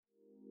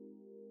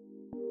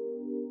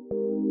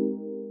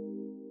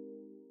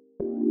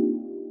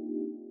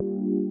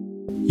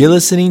You're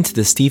listening to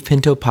the Steve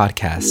Pinto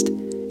Podcast,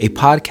 a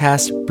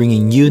podcast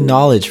bringing you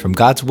knowledge from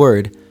God's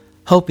Word,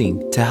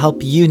 hoping to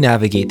help you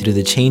navigate through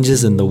the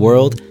changes in the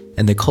world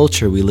and the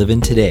culture we live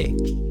in today.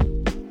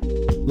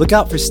 Look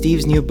out for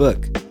Steve's new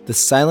book, The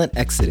Silent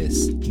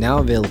Exodus, now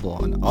available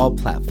on all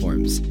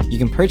platforms. You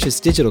can purchase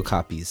digital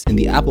copies in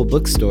the Apple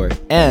Bookstore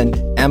and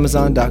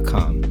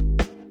Amazon.com.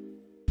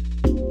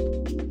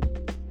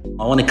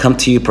 I want to come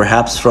to you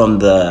perhaps from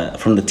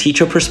the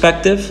teacher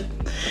perspective,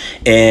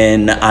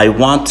 and I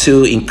want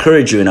to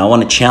encourage you and I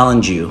want to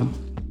challenge you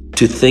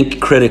to think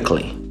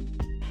critically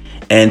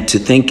and to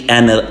think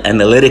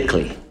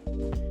analytically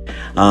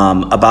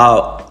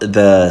about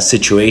the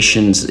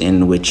situations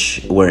in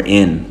which we're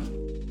in.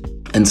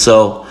 And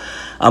so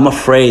I'm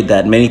afraid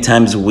that many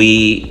times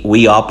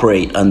we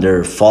operate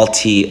under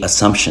faulty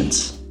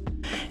assumptions,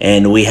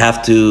 and we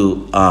have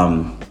to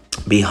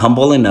be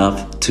humble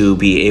enough to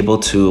be able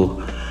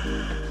to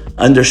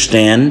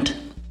understand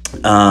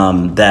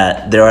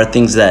that there are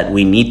things that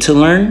we need to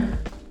learn,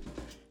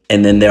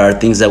 and then there are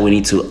things that we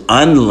need to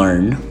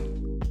unlearn,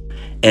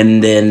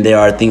 and then there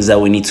are things that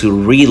we need to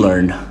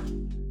relearn.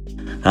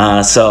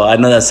 So I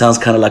know that sounds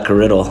kind of like a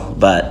riddle,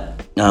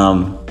 but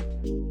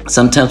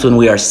sometimes when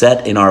we are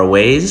set in our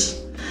ways,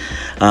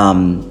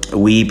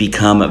 we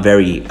become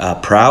very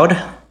proud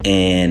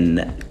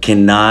and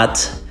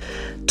cannot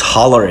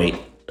tolerate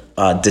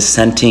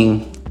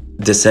dissenting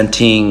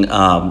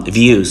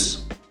views.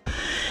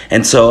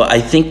 And so I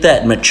think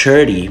that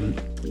maturity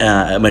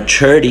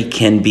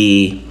can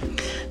be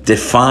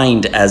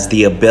defined as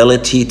the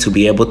ability to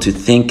be able to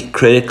think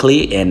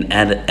critically and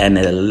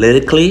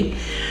analytically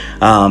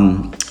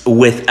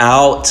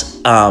without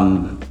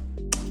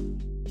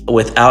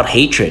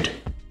hatred,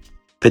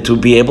 but to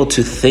be able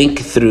to think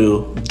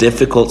through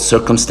difficult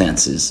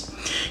circumstances.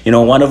 You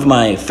know, one of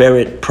my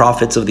favorite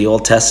prophets of the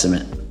Old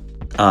Testament,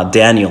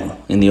 Daniel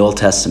in the Old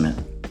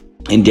Testament,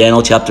 in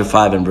Daniel chapter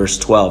 5 and verse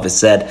 12, it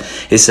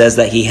says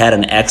that he had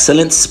an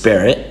excellent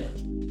spirit.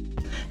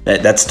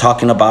 That's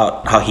talking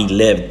about how he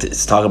lived.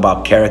 It's talking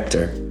about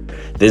character.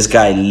 This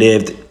guy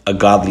lived a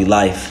godly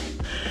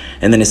life.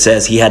 And then it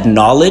says he had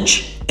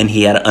knowledge and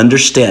he had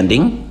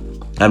understanding.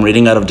 I'm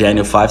reading out of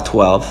Daniel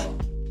 5:12.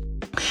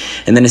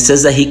 And then it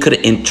says that he could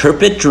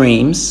interpret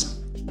dreams,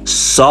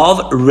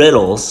 solve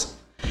riddles,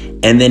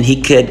 and then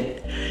he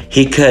could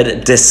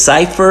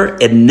decipher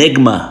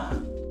enigma.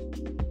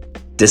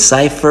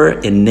 Decipher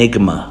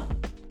enigma.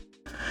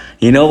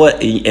 You know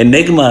what?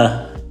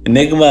 Enigma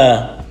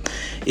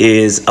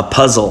is a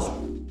puzzle.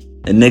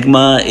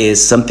 Enigma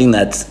is something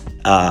that's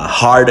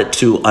hard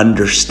to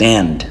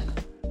understand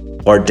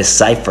or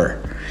decipher.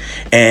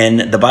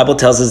 And the Bible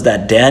tells us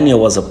that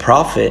Daniel was a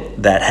prophet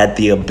that had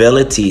the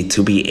ability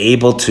to be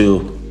able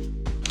to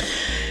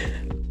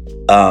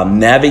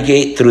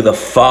navigate through the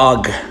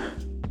fog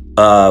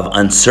of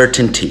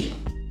uncertainty.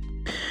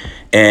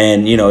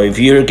 And, you know, if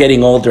you're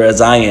getting older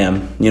as I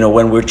am, you know,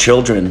 when we're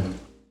children,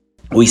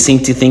 we seem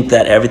to think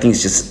that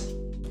everything's just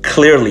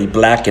clearly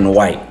black and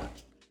white.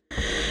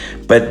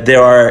 But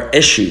there are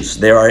issues.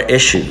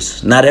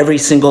 Not every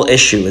single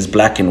issue is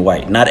black and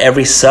white. Not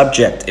every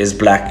subject is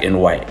black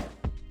and white.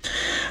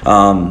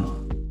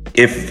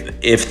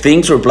 If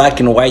things were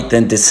black and white,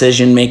 then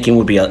decision making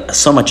would be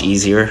so much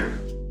easier.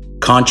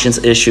 Conscience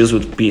issues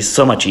would be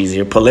so much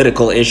easier.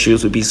 Political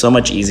issues would be so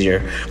much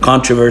easier.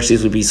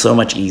 Controversies would be so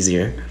much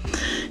easier,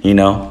 you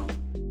know.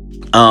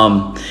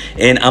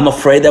 And I'm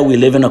afraid that we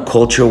live in a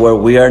culture where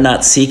we are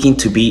not seeking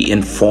to be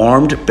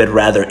informed, but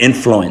rather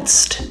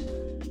influenced.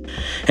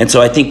 And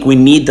so I think we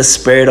need the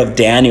spirit of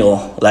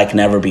Daniel like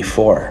never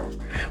before.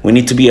 We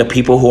need to be a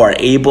people who are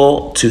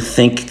able to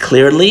think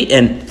clearly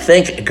and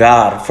thank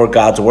God for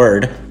God's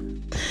word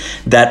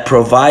that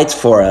provides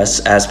for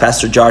us, as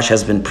Pastor Josh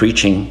has been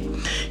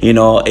preaching, you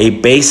know, a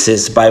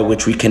basis by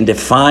which we can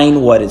define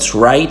what is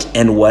right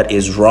and what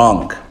is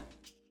wrong.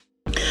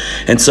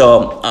 And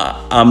so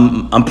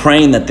I'm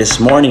praying that this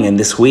morning and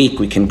this week,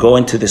 we can go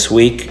into this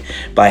week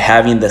by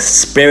having the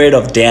spirit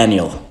of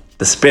Daniel.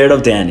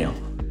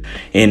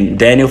 In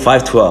Daniel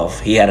 5:12,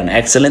 he had an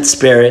excellent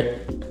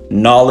spirit,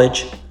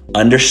 knowledge,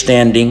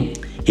 understanding.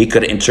 He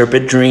could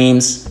interpret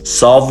dreams,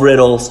 solve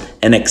riddles,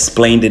 and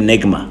explain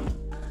enigma,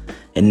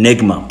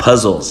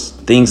 puzzles,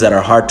 things that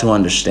are hard to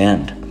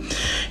understand.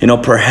 You know,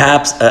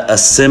 perhaps a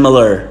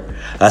similar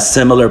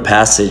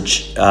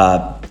passage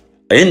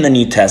in the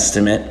New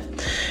Testament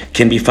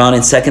can be found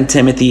in 2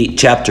 Timothy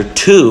chapter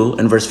 2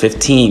 and verse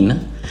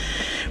 15,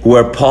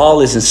 where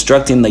Paul is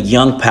instructing the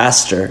young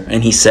pastor,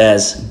 and he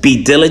says,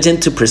 "Be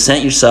diligent to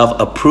present yourself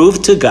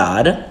approved to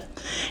God,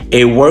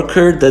 a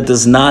worker that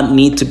does not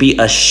need to be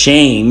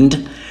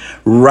ashamed,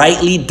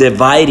 rightly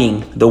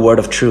dividing the word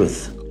of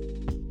truth."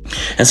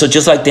 And so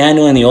just like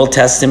Daniel in the Old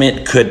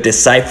Testament could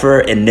decipher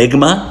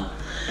enigma,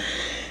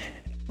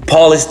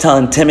 Paul is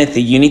telling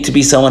Timothy, you need to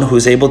be someone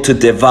who's able to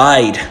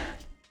divide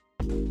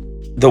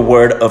the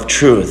word of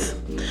truth.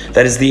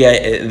 That is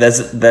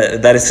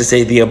to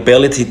say, the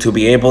ability to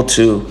be able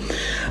to,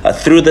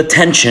 through the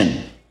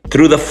tension,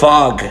 through the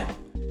fog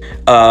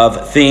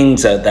of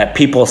things that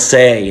people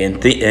say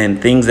and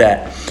things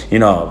that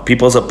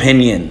people's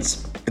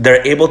opinions.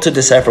 They're able to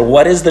decipher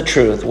what is the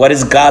truth, what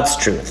is God's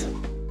truth.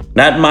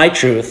 Not my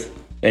truth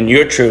and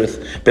your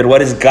truth, but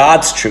what is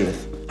God's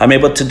truth. I'm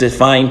able to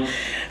define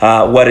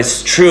what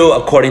is true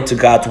according to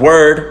God's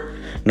word,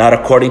 not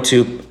according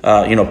to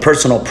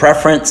personal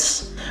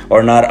preference,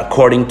 or not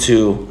according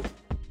to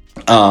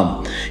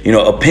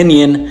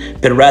opinion,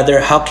 but rather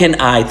how can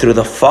I, through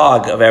the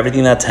fog of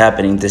everything that's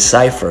happening,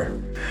 decipher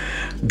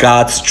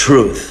God's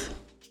truth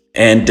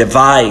and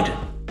divide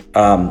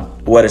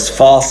what is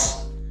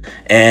false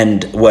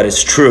and what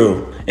is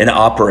true, and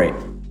operate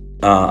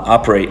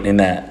in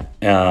that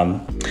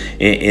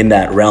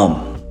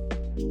realm.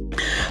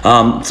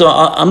 So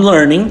I'm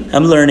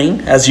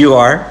learning as you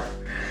are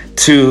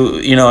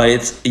to,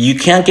 you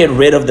can't get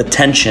rid of the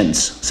tensions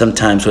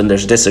sometimes when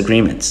there's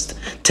disagreements.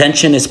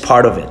 Tension is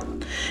part of it.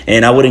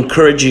 And I would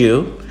encourage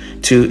you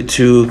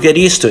to get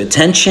used to it.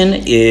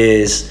 Tension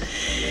is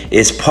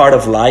part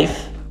of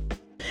life.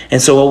 And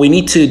so what we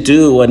need to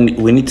do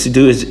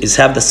is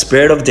have the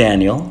spirit of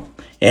Daniel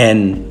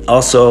and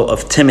also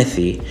of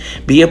Timothy,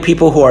 be a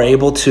people who are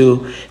able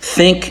to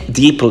think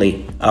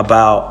deeply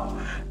about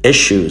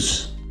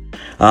issues,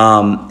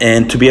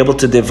 and to be able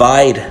to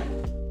divide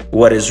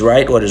what is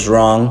right, what is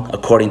wrong,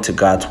 according to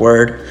God's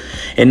word,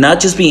 and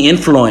not just be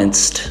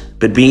influenced,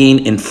 but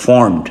being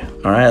informed.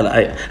 All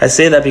right. I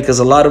say that because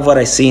a lot of what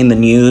I see in the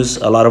news,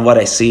 a lot of what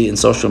I see in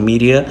social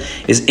media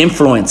is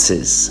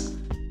influences,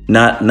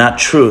 not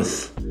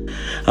truth.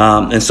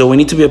 And so we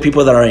need to be a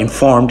people that are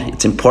informed.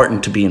 It's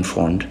important to be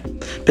informed.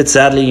 But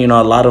sadly, a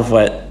lot of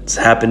what's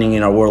happening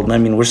in our world,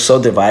 we're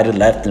so divided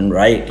left and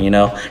right,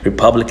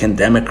 Republican,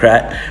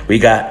 Democrat. We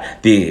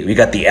got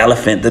the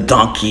elephant, the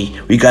donkey.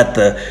 We got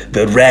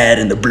the red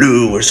and the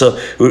blue.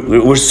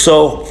 We're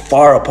so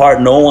far apart.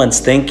 No one's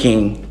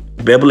thinking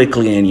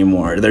biblically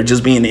anymore. They're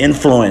just being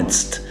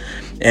influenced,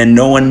 and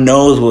no one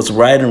knows what's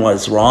right and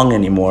what's wrong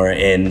anymore.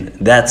 And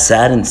that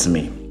saddens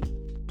me.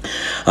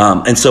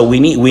 And so we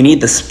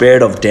need the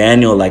spirit of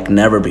Daniel like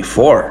never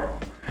before.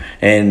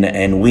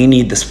 And we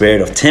need the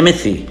spirit of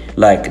Timothy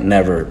like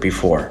never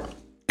before.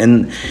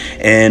 And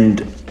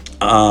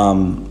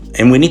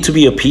we need to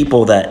be a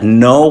people that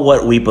know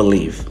what we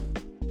believe.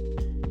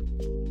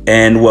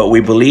 And what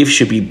we believe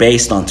should be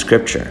based on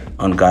scripture,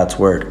 on God's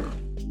word.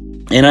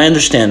 And I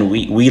understand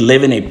we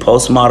live in a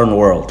postmodern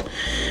world.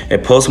 A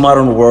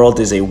postmodern world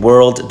is a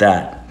world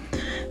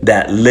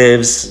that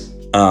lives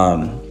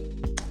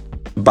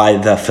by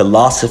the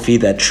philosophy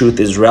that truth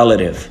is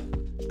relative.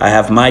 I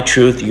have my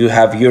truth, you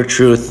have your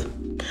truth.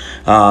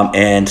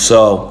 And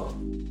so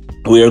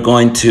we are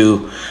going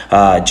to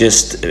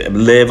just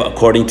live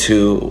according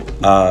to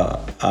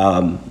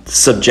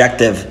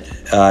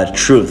subjective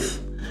truth.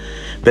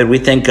 But we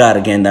thank God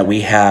again that we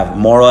have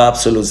moral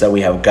absolutes, that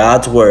we have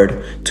God's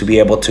word to be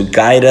able to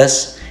guide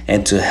us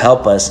and to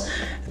help us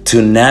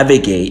to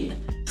navigate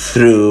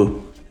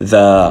through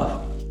the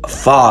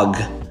fog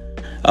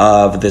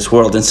of this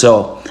world. And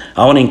so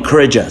I want to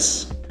encourage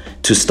us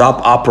to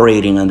stop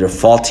operating under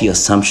faulty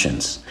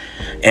assumptions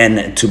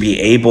and to be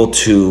able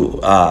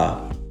to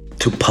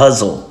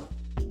puzzle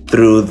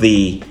through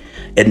the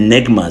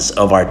enigmas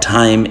of our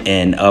time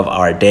and of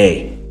our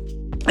day.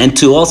 And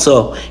to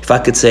also, if I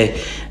could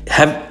say,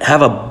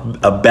 have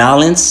a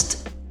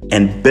balanced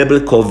and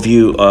biblical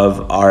view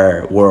of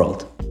our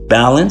world.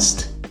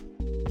 Balanced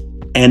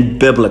and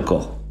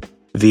biblical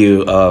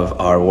view of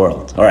our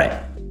world. All right,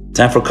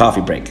 time for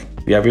coffee break.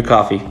 If you have your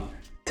coffee,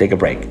 take a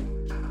break.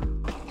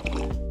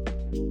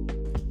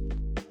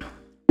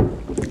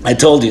 I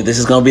told you this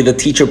is going to be the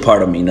teacher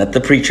part of me, not the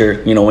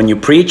preacher. When you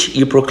preach,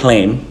 you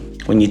proclaim.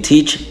 When you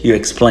teach, you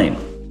explain.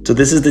 So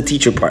this is the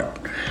teacher part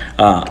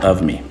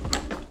of me.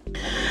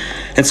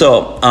 And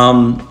so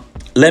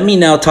let me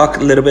now talk a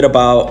little bit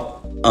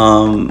about,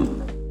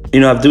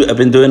 I've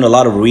been doing a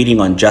lot of reading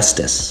on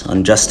justice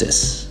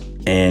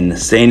and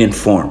staying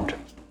informed,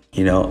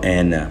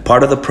 and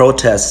part of the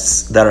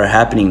protests that are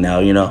happening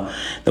now,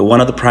 one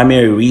of the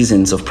primary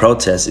reasons of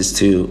protests is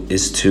to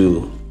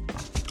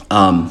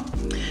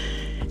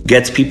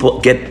get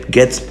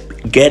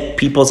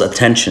people's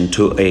attention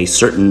to a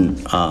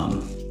certain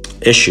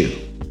issue.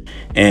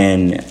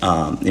 And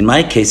in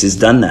my case, it's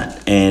done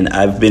that. And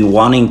I've been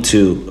wanting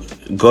to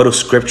go to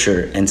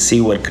scripture and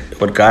see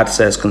what God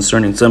says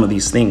concerning some of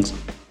these things.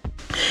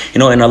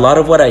 And a lot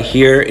of what I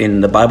hear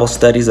in the Bible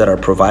studies that are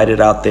provided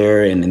out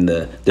there and in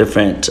the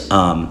different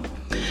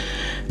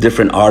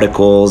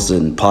articles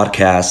and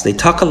podcasts, they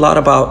talk a lot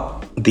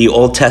about the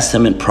Old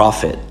Testament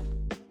prophet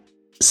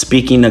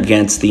speaking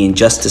against the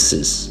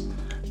injustices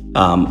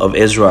of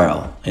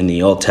Israel in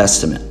the Old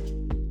Testament.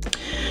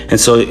 And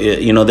so,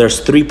 there's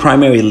three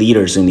primary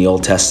leaders in the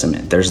Old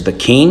Testament. There's the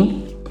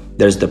king,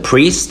 there's the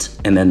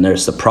priest, and then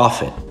there's the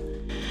prophet.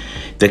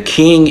 The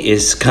king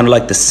is kind of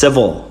like the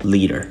civil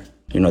leader,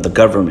 the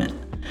government.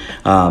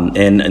 And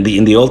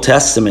in the Old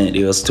Testament,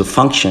 it was to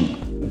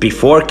function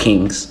before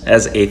kings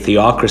as a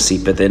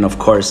theocracy. But then, of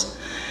course,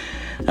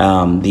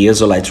 the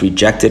Israelites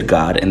rejected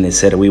God and they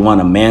said, we want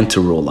a man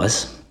to rule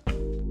us.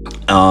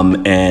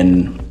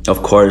 And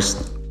of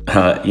course,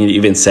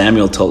 even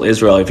Samuel told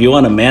Israel, if you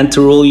want a man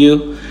to rule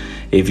you,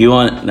 if you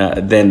want,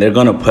 then they're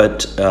going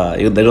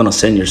to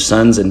send your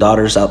sons and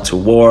daughters out to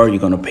war. You're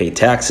going to pay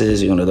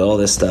taxes. You're going to do all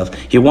this stuff.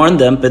 He warned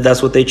them, but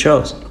that's what they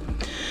chose.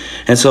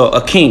 And so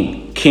a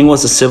king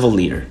was a civil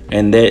leader,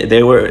 and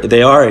they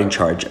were in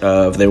charge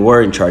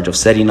of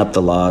setting up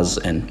the laws,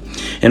 and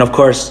of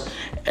course,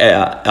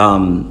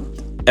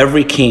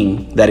 every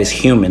king that is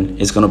human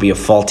is going to be a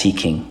faulty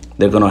king.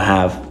 They're going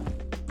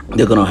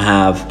to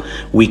have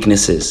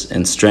weaknesses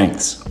and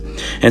strengths.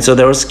 And so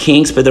there was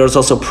kings, but there was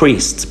also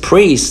priests.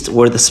 Priests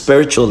were the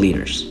spiritual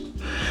leaders.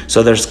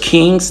 So there's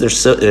kings,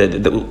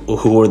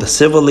 who were the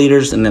civil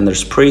leaders, and then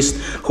there's priests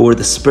who were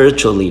the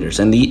spiritual leaders,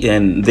 and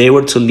they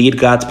were to lead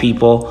God's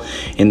people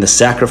in the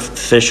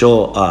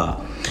sacrificial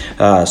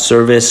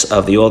service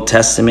of the Old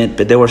Testament.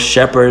 But there were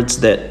shepherds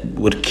that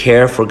would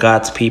care for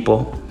God's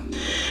people.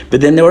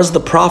 But then there was the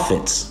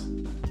prophets,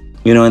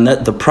 and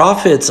the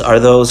prophets are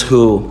those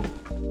who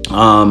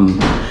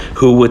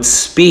would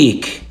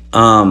speak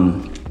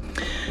on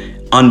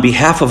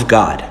behalf of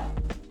God.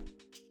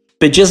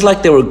 But just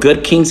like there were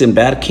good kings and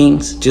bad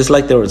kings, just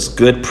like there was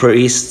good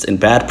priests and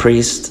bad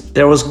priests,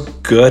 there was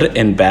good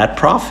and bad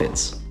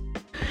prophets.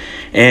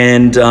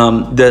 And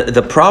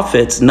the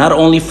prophets not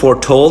only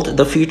foretold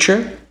the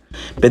future,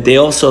 but they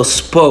also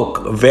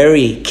spoke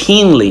very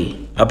keenly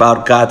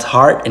about God's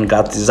heart and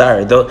God's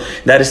desire.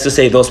 That is to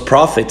say, those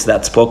prophets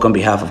that spoke on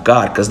behalf of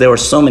God, because there were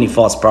so many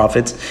false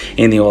prophets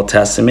in the Old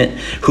Testament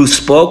who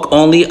spoke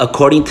only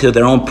according to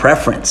their own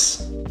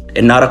preference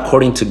and not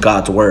according to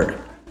God's word.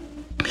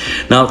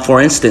 Now,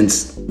 for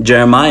instance,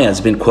 Jeremiah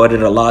has been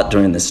quoted a lot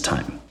during this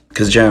time,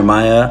 because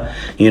Jeremiah,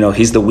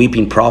 he's the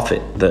weeping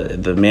prophet,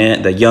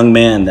 the young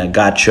man that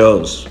God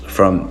chose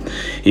from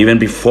even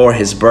before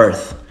his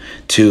birth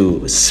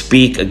to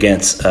speak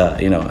against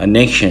a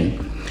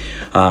nation.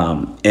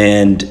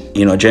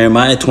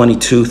 Jeremiah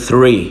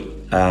 22:3.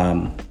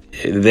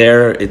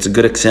 There, it's a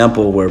good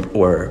example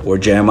where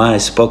Jeremiah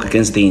spoke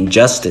against the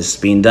injustice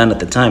being done at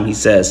the time. He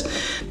says,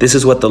 "This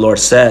is what the Lord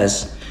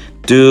says: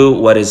 do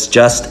what is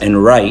just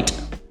and right.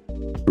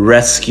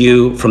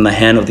 Rescue from the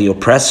hand of the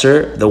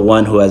oppressor the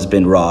one who has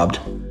been robbed.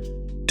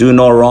 Do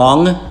no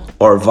wrong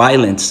or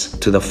violence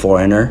to the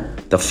foreigner,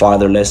 the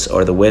fatherless,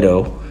 or the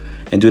widow,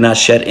 and do not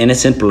shed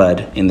innocent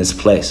blood in this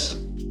place."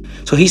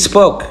 So he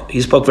spoke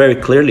very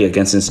clearly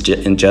against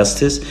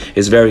injustice.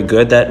 It's very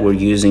good that we're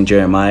using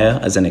Jeremiah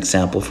as an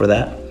example for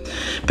that.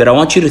 But I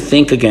want you to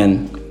think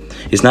again,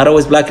 it's not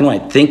always black and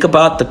white. Think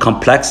about the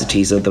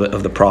complexities of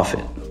the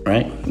prophet,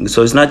 right?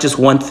 So it's not just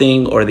one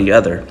thing or the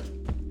other.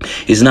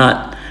 He's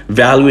not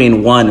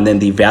valuing one and then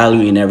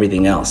devaluing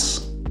everything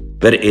else.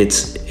 But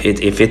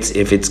if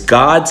it's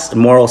God's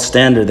moral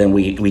standard, then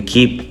we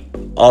keep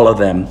all of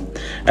them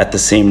at the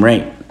same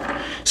rate.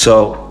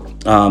 So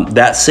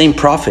that same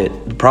prophet,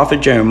 the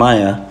prophet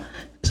Jeremiah,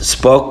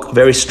 spoke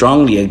very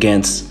strongly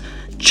against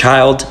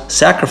child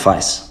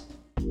sacrifice.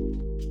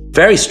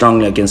 Very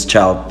strongly against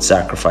child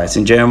sacrifice.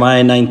 In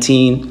Jeremiah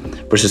 19,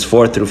 verses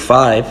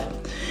 4-5,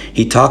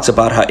 he talks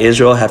about how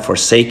Israel had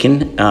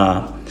forsaken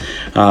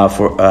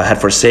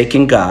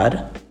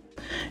God,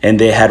 and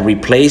they had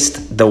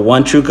replaced the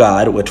one true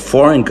God with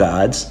foreign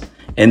gods,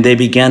 and they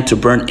began to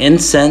burn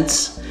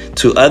incense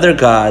to other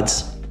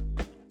gods,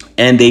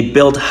 and they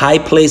built high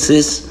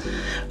places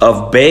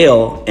of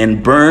Baal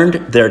and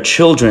burned their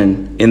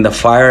children in the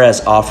fire as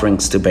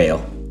offerings to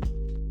Baal.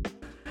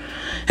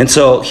 And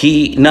so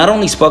he not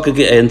only spoke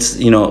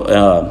against,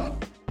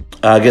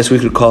 I guess we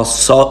could call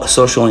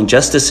social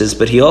injustices,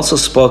 but he also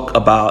spoke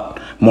about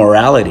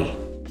morality.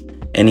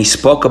 And he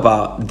spoke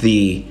about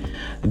the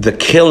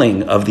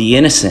killing of the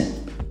innocent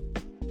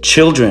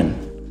children.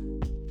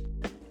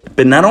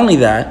 But not only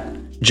that,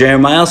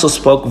 Jeremiah also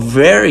spoke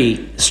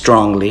very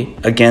strongly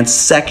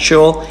against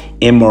sexual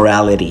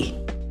immorality.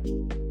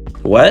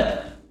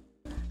 What?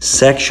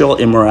 Sexual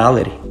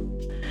immorality.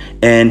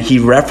 And he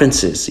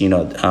references,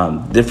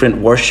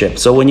 different worship.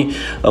 So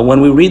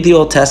when we read the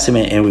Old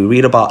Testament and we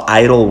read about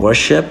idol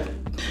worship,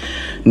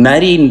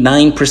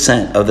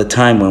 99% of the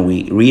time when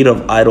we read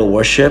of idol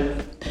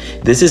worship,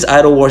 this is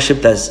idol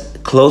worship that's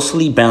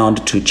closely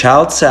bound to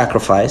child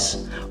sacrifice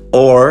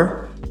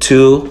or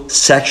to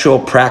sexual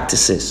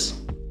practices.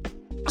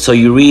 So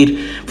you read,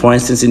 for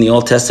instance, in the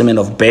Old Testament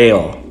of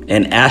Baal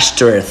and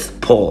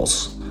Ashtoreth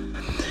poles.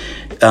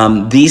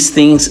 These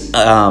things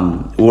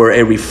were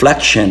a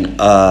reflection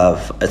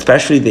of,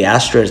 especially the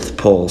Ashtoreth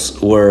poles,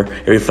 were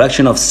a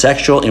reflection of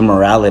sexual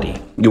immorality.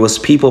 It was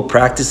people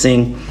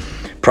practicing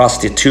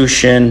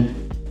prostitution,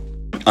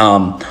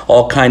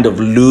 all kind of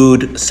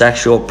lewd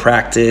sexual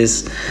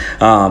practice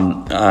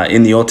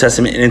in the Old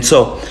Testament. And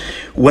so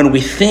when we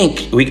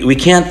think, we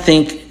can't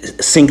think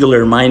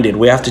singular-minded.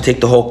 We have to take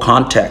the whole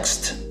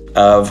context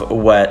of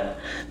what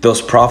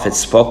those prophets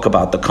spoke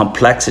about, the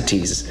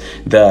complexities,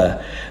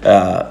 the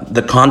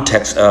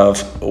context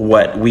of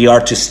what we are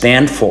to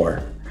stand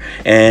for.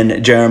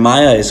 And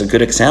Jeremiah is a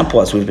good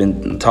example, as we've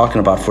been talking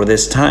about for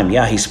this time.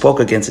 Yeah, he spoke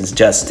against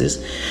injustice,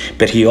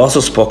 but he also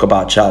spoke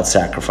about child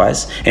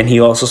sacrifice, and he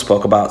also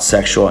spoke about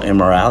sexual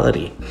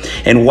immorality.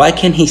 And why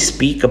can he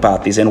speak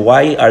about these? And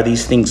why are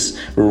these things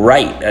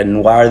right?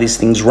 And why are these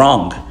things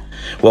wrong?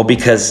 Well,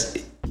 because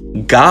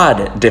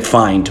God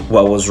defined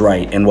what was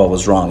right and what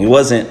was wrong. It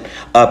wasn't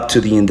up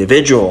to the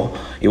individual.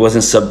 It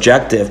wasn't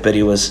subjective, but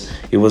it was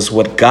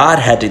what God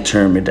had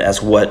determined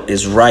as what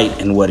is right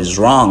and what is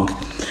wrong.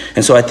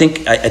 And so I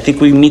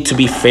think we need to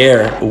be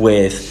fair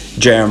with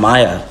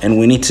Jeremiah, and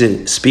we need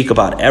to speak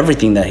about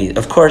everything that he,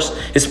 of course,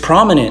 is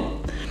prominent.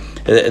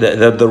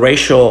 The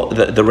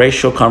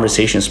racial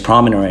conversation is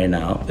prominent right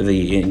now.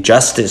 The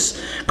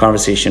injustice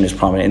conversation is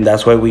prominent, and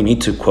that's why we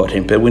need to quote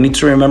him. But we need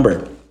to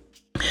remember.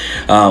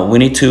 We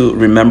need to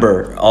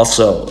remember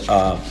also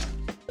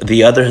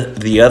the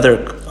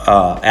other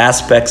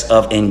aspects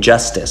of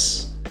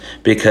injustice.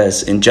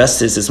 Because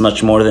injustice is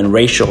much more than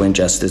racial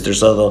injustice.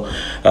 There's also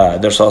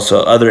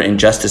other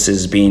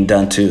injustices being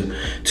done to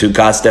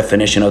God's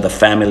definition of the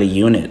family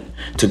unit,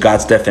 to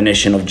God's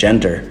definition of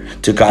gender,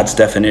 to God's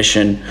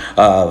definition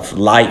of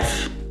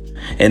life.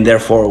 And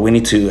therefore, we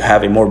need to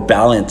have a more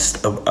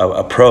balanced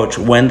approach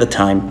when the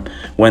time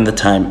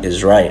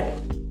is right.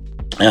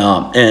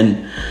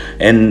 And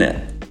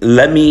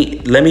let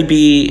me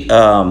be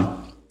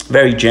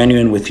very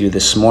genuine with you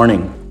this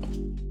morning.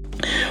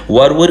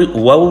 What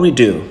would we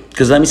do?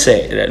 Because let me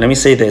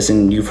say this,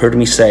 and you've heard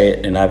me say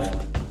it, and I've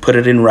put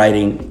it in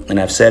writing, and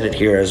I've said it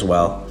here as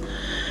well.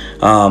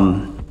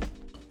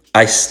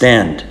 I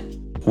stand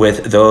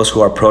with those who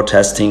are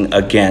protesting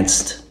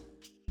against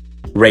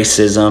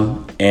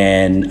racism,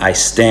 and I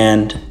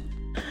stand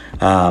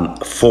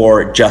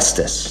for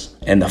justice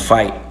and the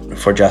fight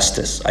for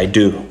justice. I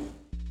do,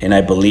 and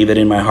I believe it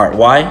in my heart.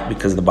 Why?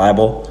 Because the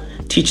Bible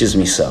teaches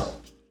me so.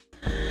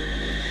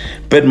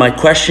 But my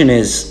question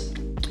is,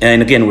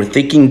 and again, we're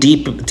thinking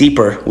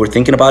deeper. We're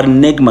thinking about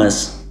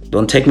enigmas.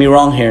 Don't take me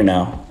wrong here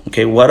now.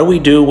 Okay, what do we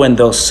do when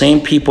those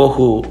same people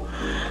who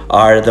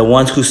are the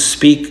ones who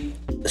speak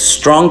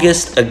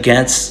strongest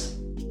against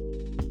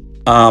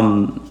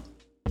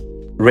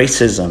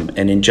racism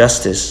and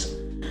injustice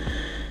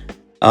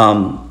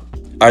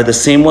are the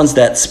same ones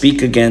that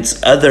speak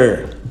against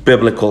other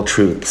biblical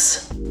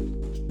truths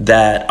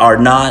that are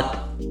not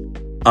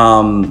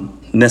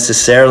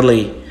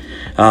necessarily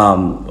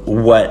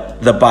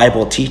what the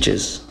Bible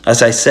teaches?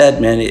 As I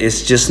said, man,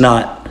 it's just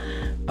not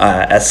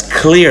as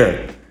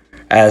clear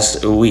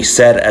as we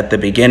said at the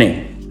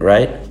beginning,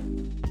 right?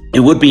 It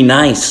would be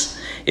nice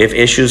if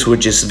issues were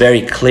just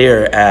very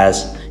clear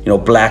as,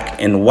 black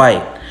and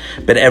white.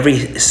 But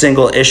every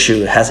single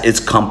issue has its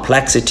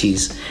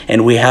complexities,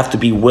 and we have to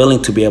be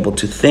willing to be able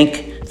to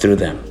think through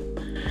them.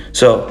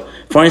 So,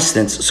 for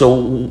instance,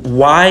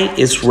 why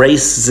is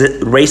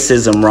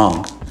racism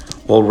wrong?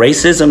 Well,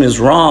 racism is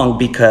wrong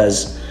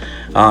because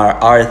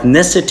our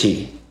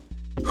ethnicity,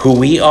 who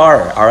we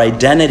are, our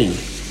identity,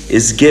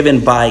 is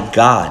given by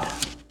God.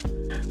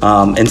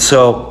 And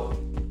so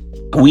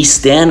we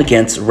stand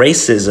against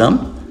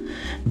racism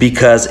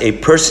because a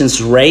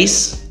person's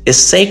race is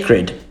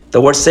sacred. The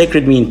word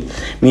sacred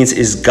means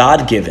is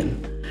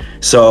God-given.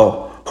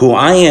 So who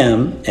I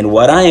am and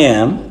what I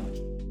am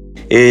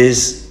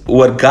is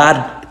what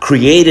God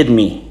created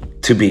me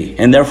to be.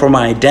 And therefore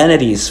my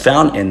identity is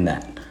found in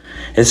that.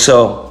 And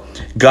so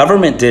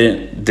government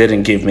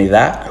didn't give me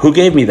that. Who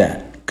gave me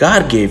that?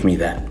 God gave me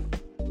that.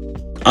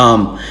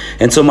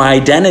 And so my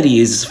identity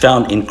is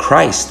found in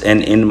Christ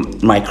and in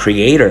my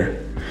Creator.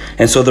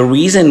 And so the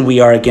reason we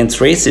are against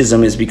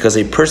racism is because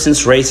a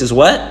person's race is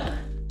what?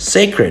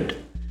 Sacred.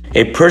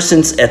 A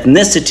person's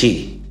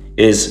ethnicity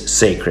is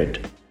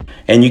sacred.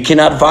 And you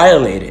cannot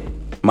violate it.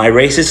 My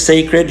race is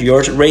sacred,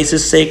 your race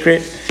is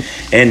sacred,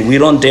 and we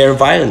don't dare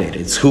violate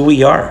it. It's who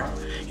we are.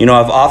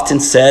 I've often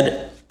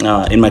said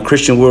in my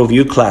Christian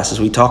worldview classes,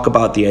 we talk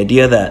about the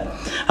idea that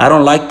I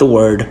don't like the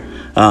word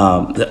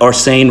or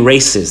saying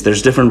races.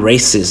 There's different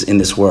races in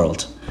this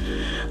world.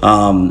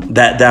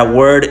 That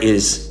word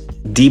is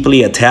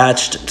deeply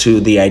attached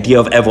to the idea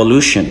of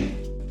evolution,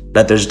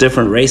 that there's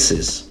different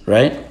races,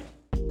 right?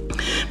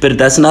 But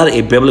that's not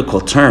a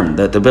biblical term.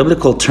 The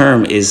biblical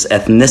term is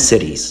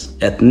ethnicities.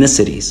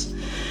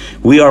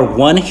 We are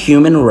one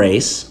human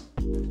race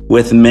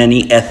with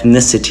many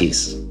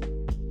ethnicities.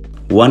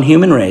 One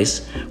human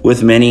race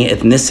with many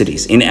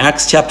ethnicities. In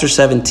Acts chapter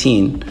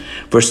 17,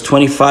 verse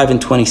 25 and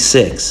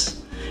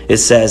 26, it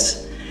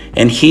says,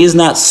 "And he is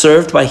not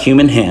served by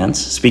human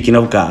hands," speaking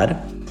of God,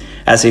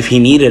 "as if he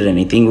needed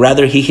anything.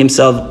 Rather, he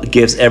himself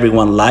gives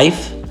everyone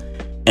life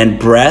and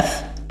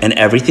breath and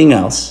everything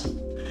else."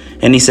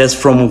 And he says,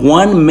 "From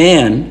one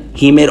man,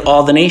 he made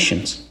all the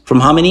nations."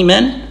 From how many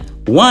men?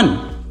 One.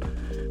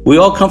 We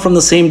all come from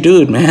the same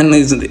dude, man.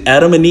 It's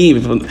Adam and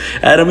Eve,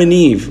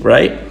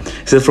 right?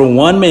 He says, from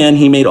one man,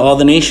 he made all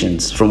the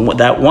nations. From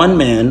that one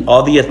man,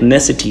 all the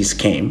ethnicities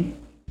came.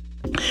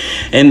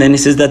 And then he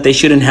says that they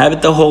should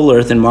inhabit the whole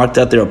earth and marked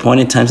out their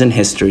appointed times and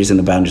histories and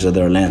the boundaries of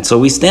their land. So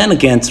we stand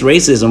against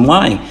racism.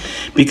 Why?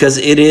 Because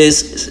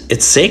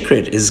it's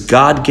sacred, it's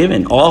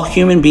God-given. All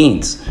human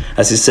beings,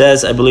 as he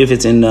says, I believe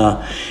it's in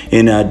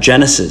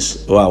Genesis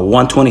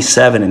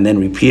 1:27, and then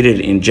repeated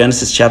in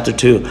Genesis chapter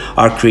 2,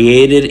 are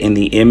created in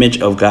the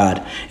image of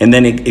God. And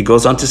then it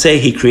goes on to say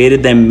he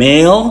created them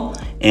male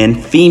and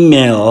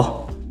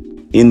female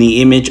in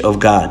the image of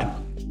God.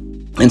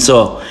 And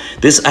so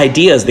these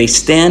ideas, they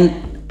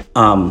stand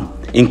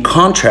in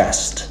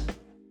contrast,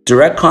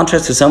 direct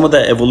contrast to some of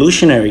the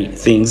evolutionary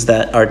things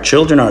that our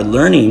children are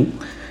learning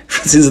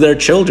since they're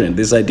children.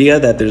 This idea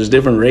that there's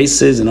different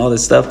races and all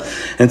this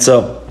stuff. And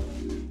so,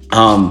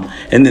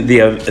 and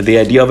the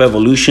idea of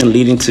evolution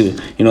leading to,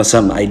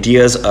 some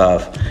ideas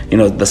of,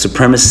 the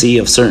supremacy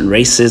of certain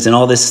races and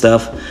all this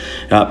stuff.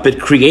 But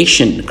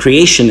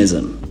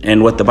creationism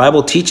and what the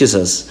Bible teaches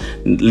us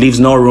leaves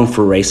no room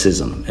for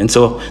racism. And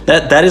so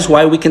that is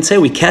why we can say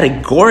we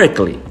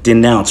categorically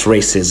denounce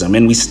racism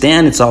and we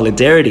stand in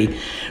solidarity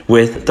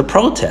with the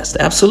protest.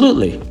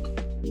 Absolutely.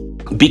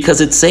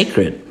 Because it's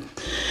sacred.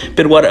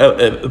 But what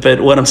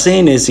I'm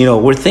saying is,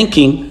 we're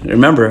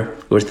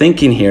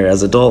thinking here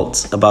as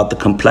adults about the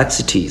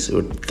complexities.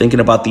 We're thinking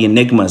about the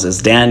enigmas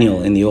as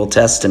Daniel in the Old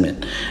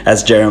Testament,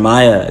 as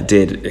Jeremiah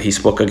did. He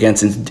spoke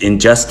against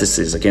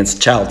injustices,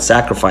 against child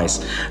sacrifice,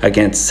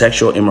 against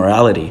sexual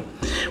immorality.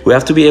 We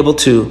have to be able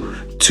to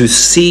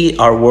see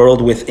our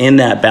world within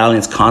that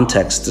balanced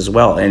context as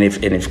well. And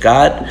if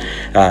God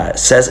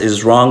says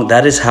is wrong,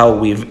 that is how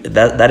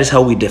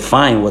we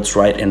define what's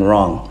right and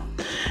wrong.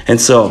 And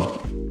so,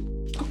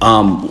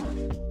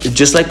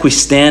 just like we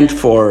stand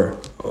for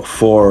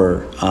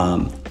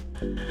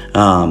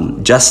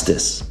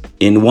justice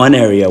in one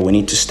area, we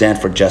need to stand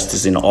for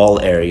justice in all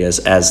areas,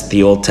 as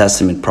the Old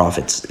Testament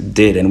prophets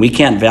did. And we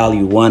can't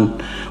value one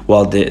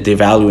while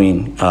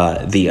devaluing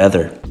the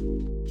other.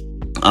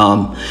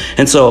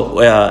 And so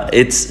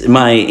it's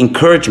my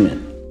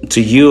encouragement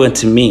to you and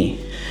to me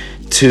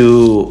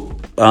to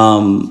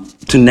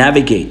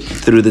navigate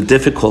through the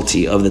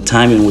difficulty of the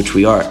time in which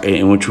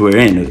we're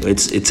in.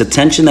 It's a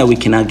tension that we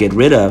cannot get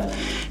rid of,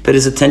 but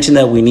it's a tension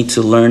that we need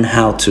to learn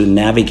how to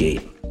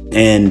navigate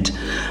and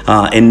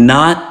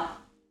not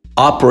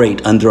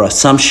operate under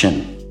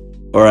assumption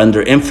or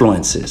under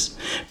influences,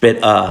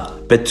 but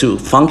to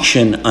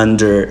function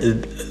under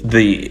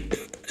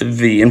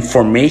the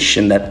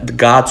information that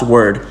God's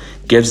word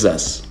gives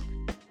us.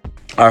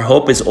 Our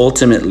hope is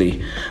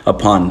ultimately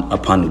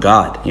upon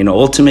God.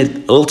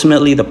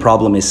 Ultimately the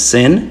problem is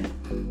sin,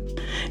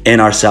 and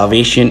our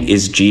salvation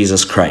is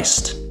Jesus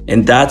Christ.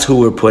 And that's who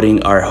we're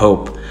putting our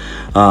hope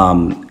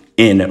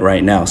in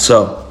right now.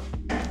 So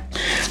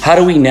how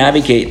do we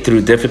navigate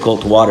through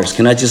difficult waters?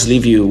 Can I just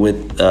leave you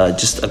with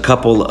just a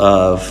couple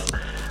of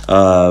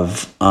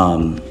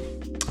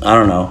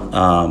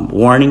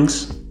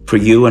warnings for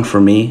you and for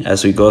me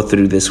as we go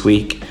through this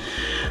week?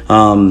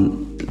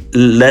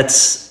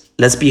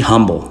 Let's be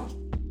humble.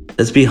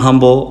 Let's be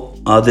humble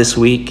this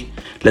week.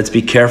 Let's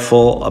be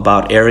careful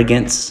about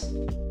arrogance.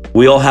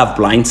 We all have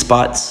blind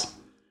spots.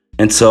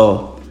 And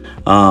so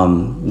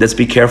let's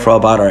be careful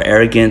about our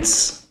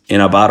arrogance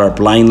and about our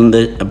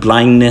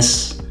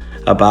blindness,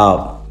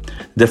 about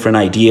different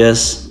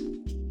ideas.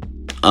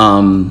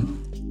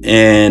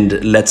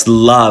 And let's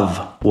love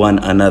one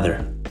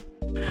another.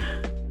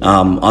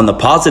 On the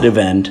positive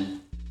end,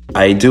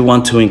 I do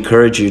want to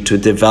encourage you to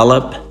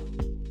develop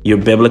your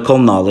biblical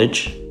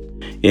knowledge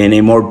in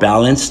a more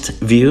balanced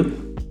view,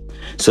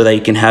 so that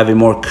you can have a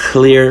more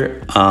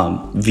clear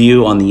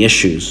view on the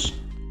issues,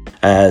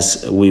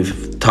 as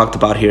we've talked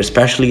about here,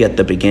 especially at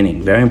the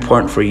beginning. Very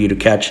important for you to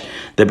catch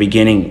the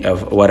beginning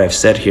of what I've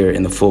said here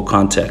in the full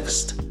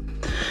context.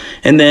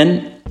 And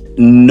then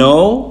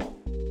know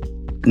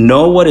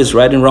what is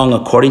right and wrong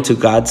according to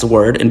God's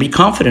word, and be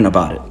confident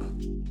about it.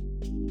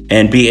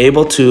 And be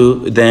able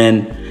to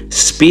then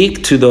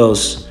speak to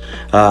those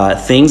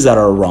things that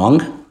are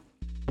wrong,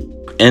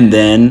 and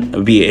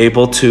then be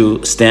able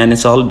to stand in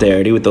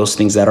solidarity with those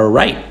things that are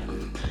right.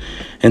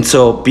 And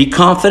so be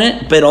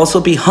confident, but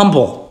also be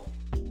humble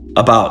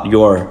about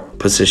your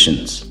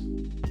positions.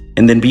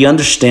 And then be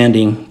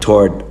understanding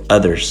toward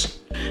others.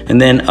 And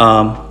then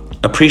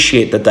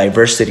appreciate the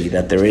diversity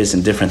that there is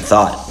in different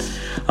thought.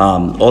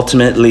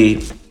 Ultimately,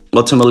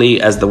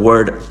 as the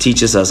word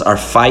teaches us, our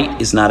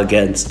fight is not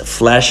against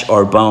flesh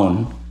or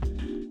bone,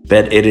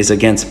 but it is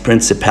against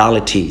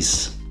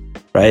principalities,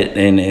 right?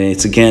 And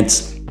it's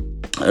against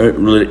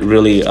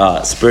really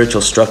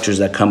spiritual structures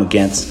that come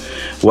against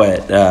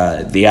what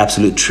the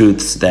absolute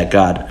truths that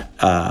God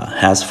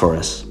has for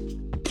us.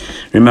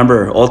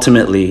 Remember,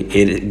 ultimately,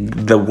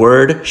 the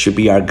word should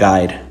be our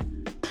guide.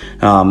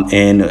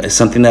 And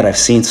something that I've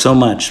seen so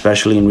much,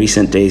 especially in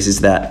recent days,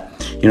 is that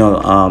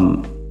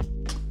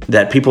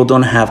that people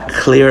don't have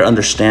clear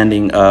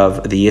understanding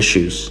of the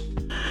issues,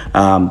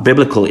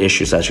 biblical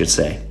issues, I should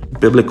say.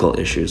 Biblical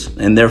issues.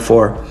 And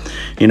therefore,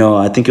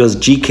 I think it was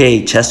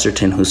G.K.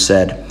 Chesterton who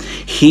said,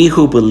 "He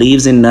who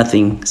believes in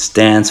nothing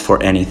stands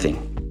for anything."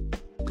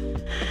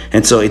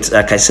 And so it's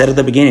like I said at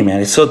the beginning,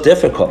 man, it's so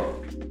difficult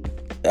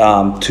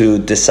to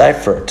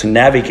decipher, to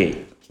navigate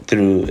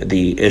through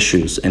the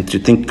issues and to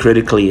think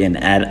critically and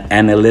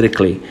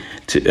analytically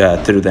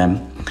through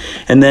them.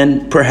 And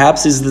then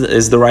perhaps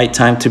is the right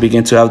time to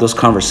begin to have those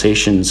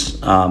conversations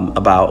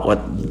about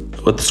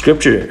what the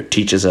scripture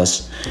teaches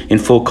us in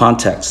full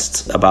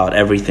context about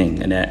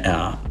everything.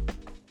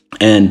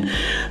 And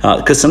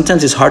because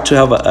sometimes it's hard to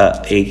have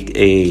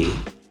a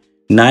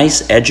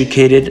nice,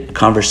 educated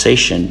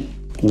conversation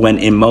when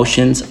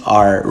emotions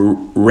are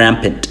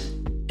rampant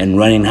and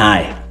running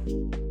high.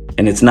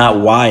 And it's not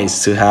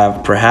wise to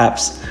have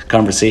perhaps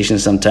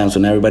conversations sometimes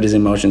when everybody's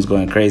emotions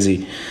going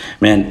crazy.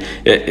 Man,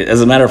 as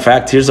a matter of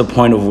fact, here's a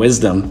point of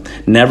wisdom.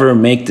 Never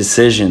make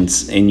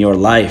decisions in your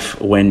life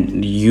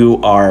when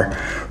you are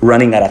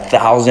running at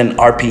 1,000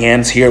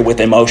 RPMs here with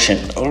emotion.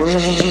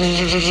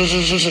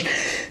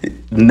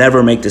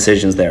 Never make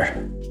decisions there.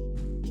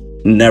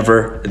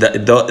 Never.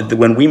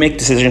 When we make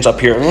decisions up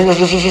here,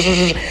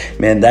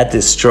 man, that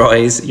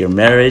destroys your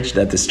marriage,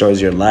 that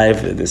destroys your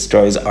life, it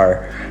destroys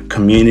our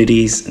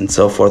communities and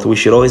so forth. We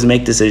should always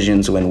make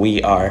decisions when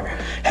we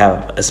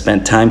have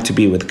spent time to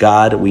be with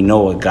God. We know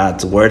what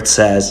God's word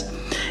says,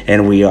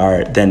 and we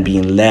are then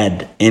being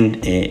led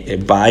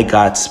by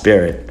God's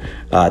Spirit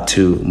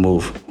to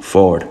move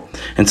forward.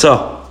 And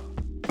so,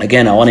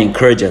 again, I want to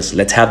encourage us.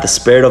 Let's have the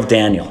spirit of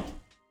Daniel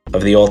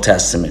of the Old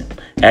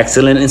Testament,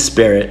 excellent in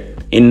spirit,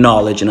 in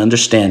knowledge and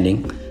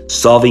understanding,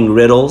 solving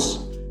riddles,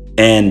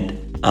 and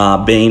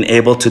being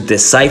able to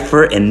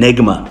decipher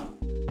enigma.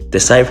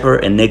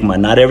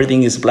 Not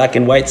everything is black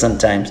and white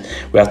sometimes.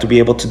 We have to be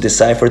able to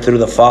decipher through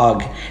the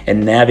fog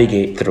and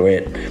navigate through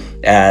it,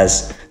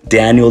 as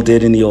Daniel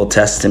did in the Old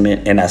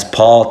Testament, and as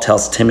Paul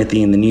tells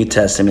Timothy in the New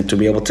Testament, to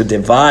be able to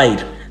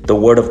divide the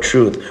word of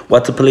truth,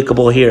 what's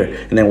applicable here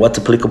and then what's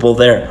applicable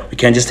there. We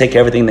can't just take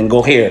everything and then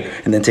go here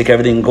and then take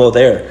everything and go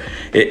there.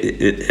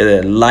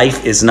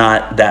 Life is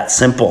not that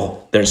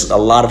simple. There's a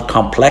lot of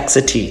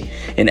complexity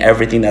in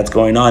everything that's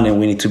going on, and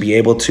we need to be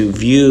able to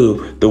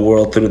view the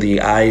world through the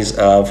eyes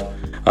of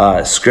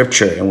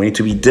Scripture, and we need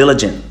to be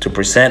diligent to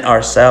present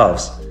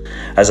ourselves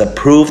as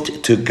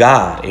approved to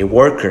God, a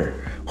worker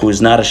who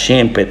is not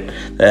ashamed, but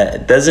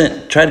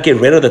doesn't try to get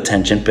rid of the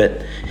tension,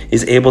 but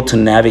is able to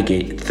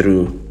navigate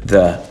through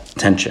the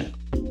tension.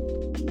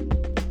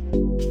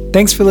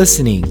 Thanks for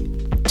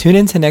listening. Tune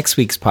into next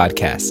week's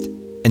podcast,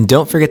 and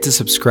don't forget to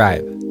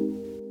subscribe.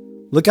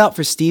 Look out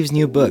for Steve's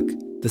new book,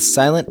 The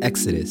Silent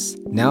Exodus,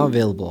 now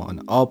available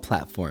on all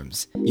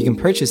platforms. You can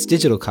purchase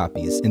digital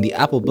copies in the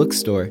Apple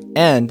Bookstore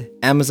and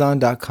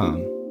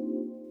Amazon.com.